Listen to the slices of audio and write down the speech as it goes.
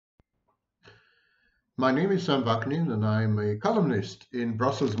My name is Sam Vaknin and I'm a columnist in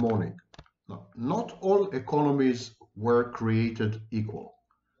Brussels Morning. Now, not all economies were created equal.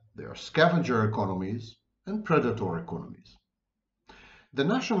 There are scavenger economies and predator economies. The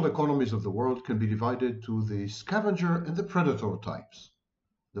national economies of the world can be divided to the scavenger and the predator types.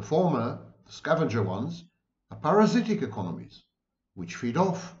 The former, the scavenger ones, are parasitic economies, which feed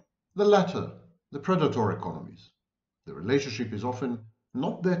off the latter, the predator economies. The relationship is often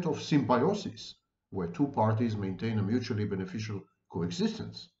not that of symbiosis, where two parties maintain a mutually beneficial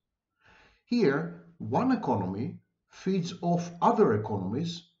coexistence. Here, one economy feeds off other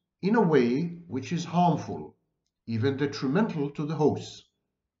economies in a way which is harmful, even detrimental to the hosts.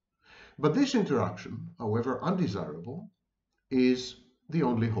 But this interaction, however undesirable, is the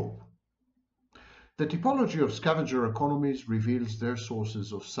only hope. The typology of scavenger economies reveals their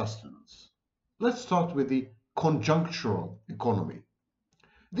sources of sustenance. Let's start with the conjunctural economy.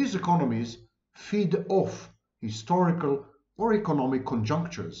 These economies feed off historical or economic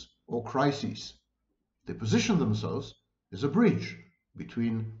conjunctures or crises. They position themselves as a bridge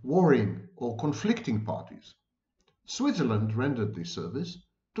between warring or conflicting parties. Switzerland rendered this service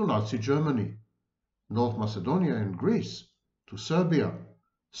to Nazi Germany, North Macedonia and Greece to Serbia,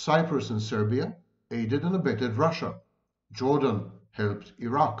 Cyprus and Serbia aided and abetted Russia, Jordan helped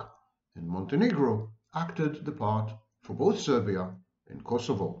Iraq, and Montenegro acted the part for both Serbia and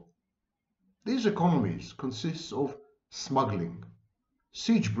Kosovo. These economies consist of smuggling,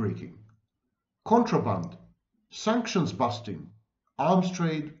 siege breaking, contraband, sanctions busting, arms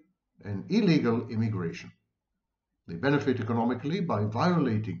trade, and illegal immigration. They benefit economically by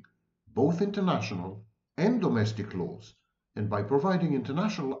violating both international and domestic laws and by providing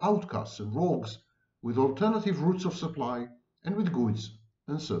international outcasts and rogues with alternative routes of supply and with goods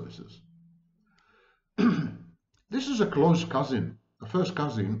and services. This is a close cousin, a first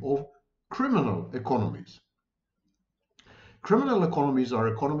cousin of criminal economies. Criminal economies are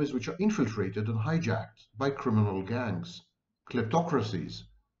economies which are infiltrated and hijacked by criminal gangs, kleptocracies,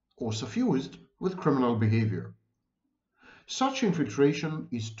 or suffused with criminal behavior. Such infiltration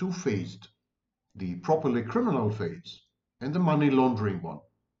is two-phased, the properly criminal phase and the money laundering one.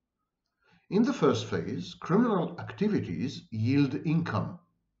 In the first phase, criminal activities yield income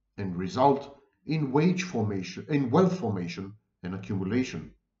and result in wealth formation and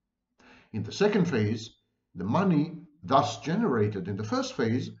accumulation. In the second phase, the money thus generated in the first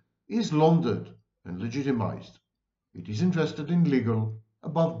phase is laundered and legitimized. It is invested in legal,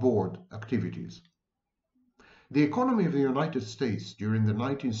 above-board activities. The economy of the United States during the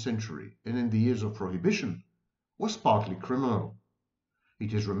 19th century and in the years of Prohibition was partly criminal.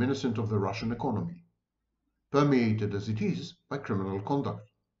 It is reminiscent of the Russian economy, permeated as it is by criminal conduct.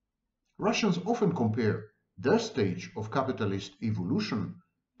 Russians often compare their stage of capitalist evolution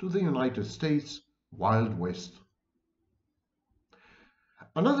to the United States Wild West.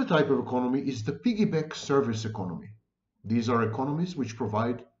 Another type of economy is the piggyback service economy. These are economies which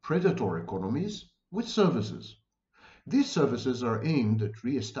provide predator economies with services. These services are aimed at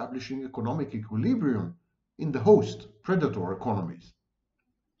re-establishing economic equilibrium in the host predator economies.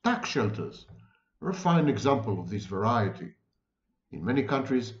 Tax shelters are a fine example of this variety. In many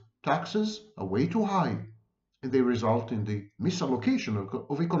countries, taxes are way too high, and they result in the misallocation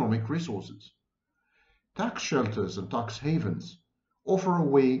of economic resources. Tax shelters and tax havens offer a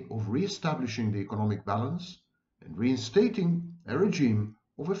way of re-establishing the economic balance and reinstating a regime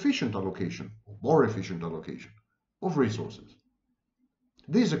of efficient allocation, or more efficient allocation, of resources.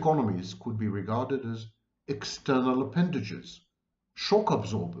 These economies could be regarded as external appendages, shock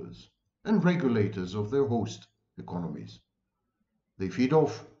absorbers, and regulators of their host economies. They feed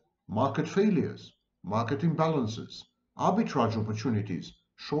off market failures, market imbalances, arbitrage opportunities,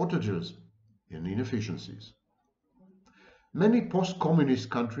 shortages, and inefficiencies. Many post-communist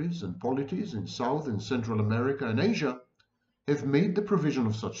countries and polities in South and Central America and Asia have made the provision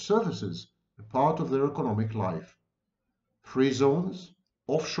of such services a part of their economic life. Free zones,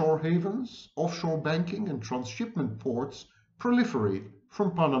 offshore havens, offshore banking and transshipment ports proliferate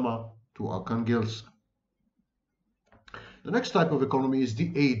from Panama to Arkhangelsk. The next type of economy is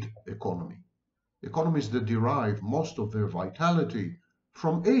the aid economy. Economies that derive most of their vitality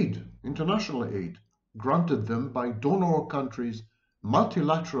from aid, international aid, granted them by donor countries,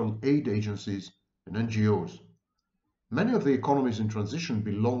 multilateral aid agencies, and NGOs. Many of the economies in transition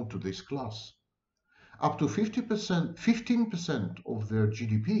belong to this class. Up to 15% of their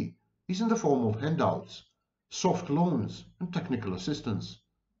GDP is in the form of handouts, soft loans, and technical assistance.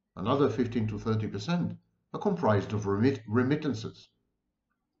 Another 15 to 30% are comprised of remittances.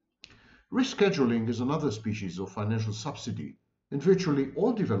 Rescheduling is another species of financial subsidy in virtually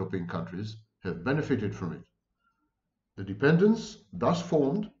all developing countries have benefited from it. The dependence thus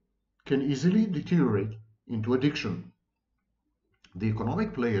formed can easily deteriorate into addiction. The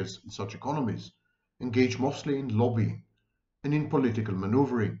economic players in such economies engage mostly in lobbying and in political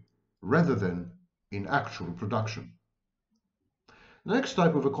maneuvering rather than in actual production. The next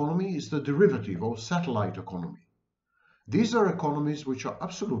type of economy is the derivative or satellite economy. These are economies which are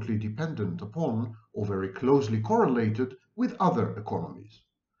absolutely dependent upon or very closely correlated with other economies.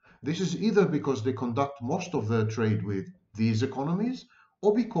 This is either because they conduct most of their trade with these economies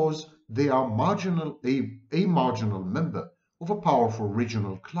or because they are a marginal member of a powerful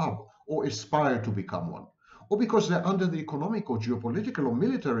regional club or aspire to become one, or because they're under the economic or geopolitical or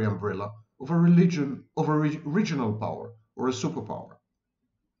military umbrella of a regional power or a superpower.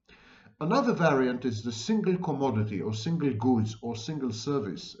 Another variant is the single commodity or single goods or single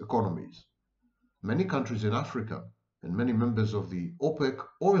service economies. Many countries in Africa and many members of the OPEC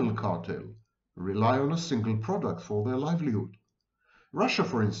oil cartel rely on a single product for their livelihood. Russia,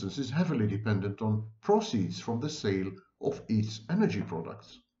 for instance, is heavily dependent on proceeds from the sale of its energy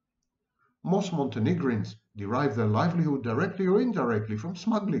products. Most Montenegrins derive their livelihood directly or indirectly from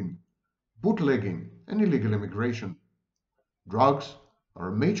smuggling, bootlegging, and illegal immigration. Drugs are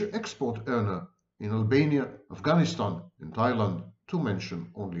a major export earner in Albania, Afghanistan, and Thailand, to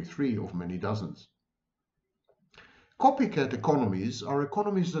mention only 3 of many dozens. Copycat economies are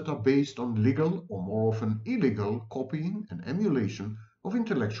economies that are based on legal or more often illegal copying and emulation of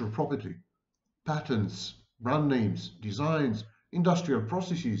intellectual property. Patents, brand names, designs, industrial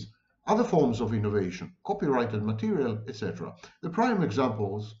processes, other forms of innovation, copyrighted material, etc. The prime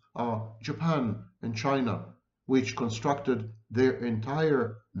examples are Japan and China, which constructed their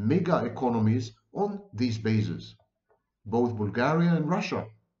entire mega economies on these bases. Both Bulgaria and Russia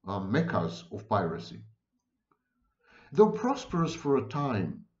are meccas of piracy. Though prosperous for a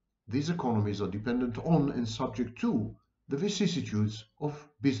time, these economies are dependent on and subject to the vicissitudes of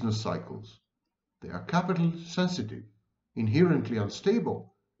business cycles. They are capital sensitive, inherently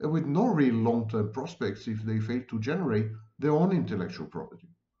unstable, and with no real long-term prospects if they fail to generate their own intellectual property.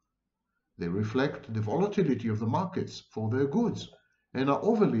 They reflect the volatility of the markets for their goods and are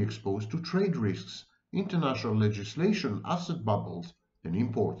overly exposed to trade risks, international legislation, asset bubbles, and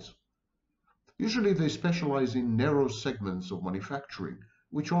imports. Usually they specialize in narrow segments of manufacturing,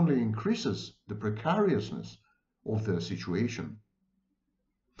 which only increases the precariousness of their situation.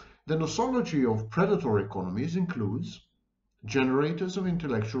 The nosology of predatory economies includes generators of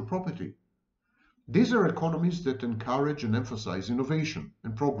intellectual property. These are economies that encourage and emphasize innovation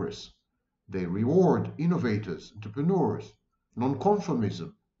and progress. They reward innovators, entrepreneurs,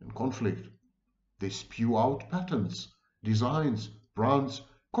 nonconformism, and conflict. They spew out patents, designs, brands,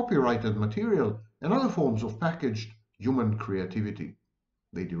 copyrighted material, and other forms of packaged human creativity.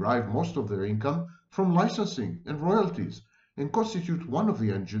 They derive most of their income from licensing and royalties and constitute one of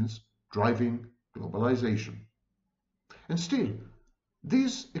the engines driving globalization. And still,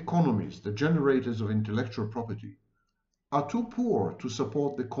 these economies, the generators of intellectual property, are too poor to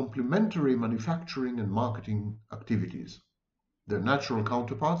support the complementary manufacturing and marketing activities. Their natural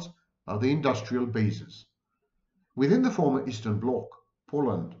counterparts are the industrial bases. Within the former Eastern Bloc,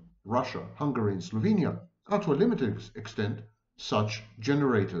 Poland, Russia, Hungary, and Slovenia are to a limited extent such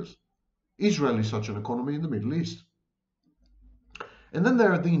generators. Israel is such an economy in the Middle East. And then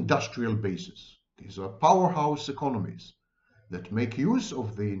there are the industrial bases. These are powerhouse economies that make use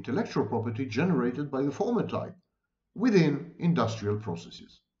of the intellectual property generated by the former type within industrial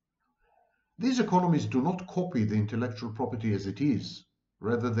processes. These economies do not copy the intellectual property as it is.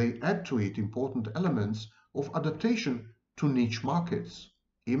 Rather, they add to it important elements of adaptation to niche markets,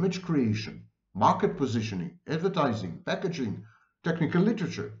 image creation, market positioning, advertising, packaging, technical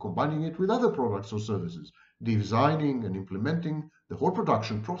literature, combining it with other products or services, designing and implementing the whole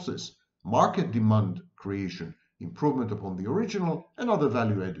production process, market demand creation, improvement upon the original, and other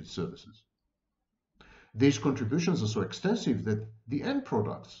value-added services. These contributions are so extensive that the end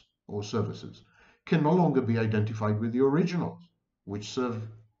products or services can no longer be identified with the originals, which serve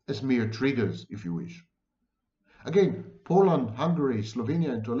as mere triggers, if you wish. Again, Poland, Hungary,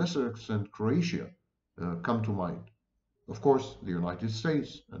 Slovenia, and to a lesser extent Croatia come to mind. Of course, the United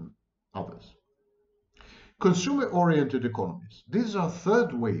States and others. Consumer-oriented economies. These are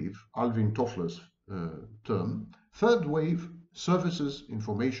third wave, Alvin Toffler's term, third wave services,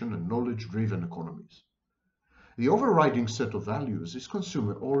 information, and knowledge-driven economies. The overriding set of values is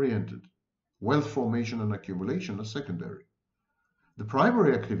consumer-oriented. Wealth formation and accumulation are secondary. The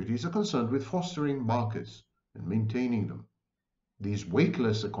primary activities are concerned with fostering markets and maintaining them. These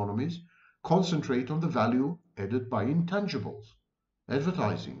weightless economies concentrate on the value added by intangibles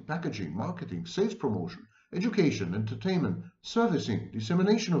advertising, packaging, marketing, sales promotion, education, entertainment, servicing,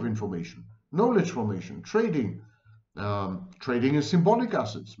 dissemination of information, knowledge formation, trading, trading in symbolic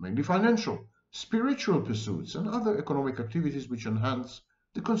assets, mainly financial, spiritual pursuits, and other economic activities which enhance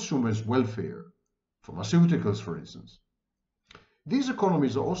the consumer's welfare, pharmaceuticals, for instance. These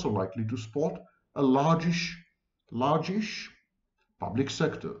economies are also likely to spot a largish public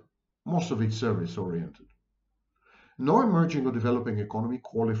sector, most of it service-oriented. No emerging or developing economy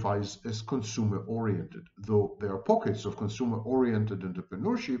qualifies as consumer-oriented, though there are pockets of consumer-oriented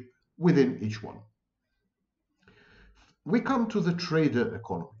entrepreneurship within each one. We come to the trader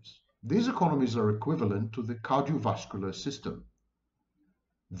economies. These economies are equivalent to the cardiovascular system.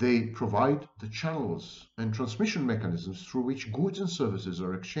 They provide the channels and transmission mechanisms through which goods and services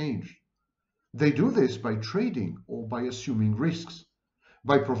are exchanged. They do this by trading or by assuming risks,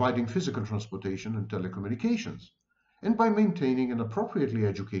 by providing physical transportation and telecommunications, and by maintaining an appropriately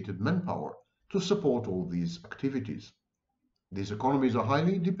educated manpower to support all these activities. These economies are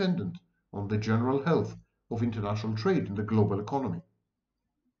highly dependent on the general health of international trade in the global economy.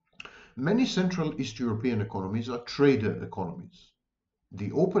 Many Central East European economies are trader economies.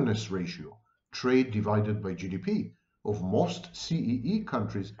 The openness ratio, trade divided by GDP, of most CEE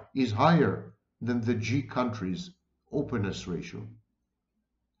countries is higher than the G countries' openness ratio.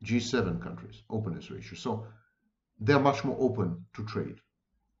 G7 countries' openness ratio. So they're much more open to trade.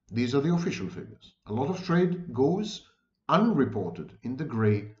 These are the official figures. A lot of trade goes unreported in the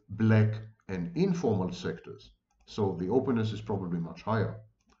grey, black, and informal sectors. So the openness is probably much higher.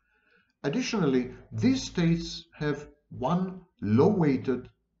 Additionally, these states have one low-weighted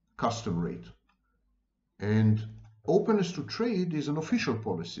custom rate, and openness to trade is an official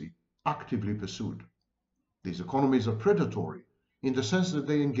policy actively pursued. These economies are predatory in the sense that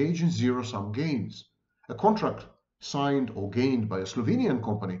they engage in zero-sum games. A contract signed or gained by a Slovenian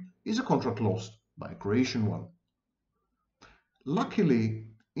company is a contract lost by a Croatian one. Luckily,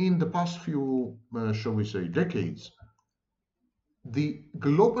 in the past few, shall we say, decades, the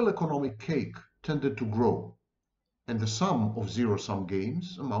global economic cake tended to grow, and the sum of zero-sum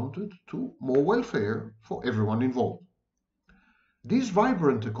games amounted to more welfare for everyone involved. These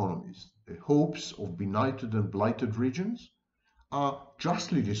vibrant economies, the hopes of benighted and blighted regions, are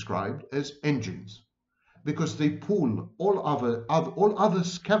justly described as engines, because they pull all other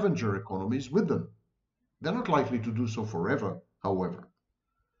scavenger economies with them. They're not likely to do so forever, however.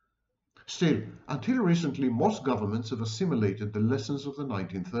 Still, until recently, most governments have assimilated the lessons of the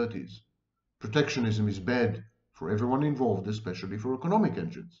 1930s. Protectionism is bad for everyone involved, especially for economic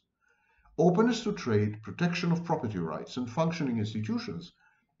engines. Openness to trade, protection of property rights, and functioning institutions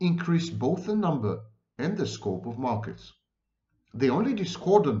increase both the number and the scope of markets. The only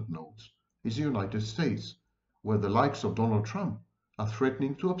discordant note is the United States, where the likes of Donald Trump are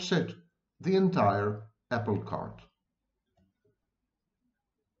threatening to upset the entire apple cart.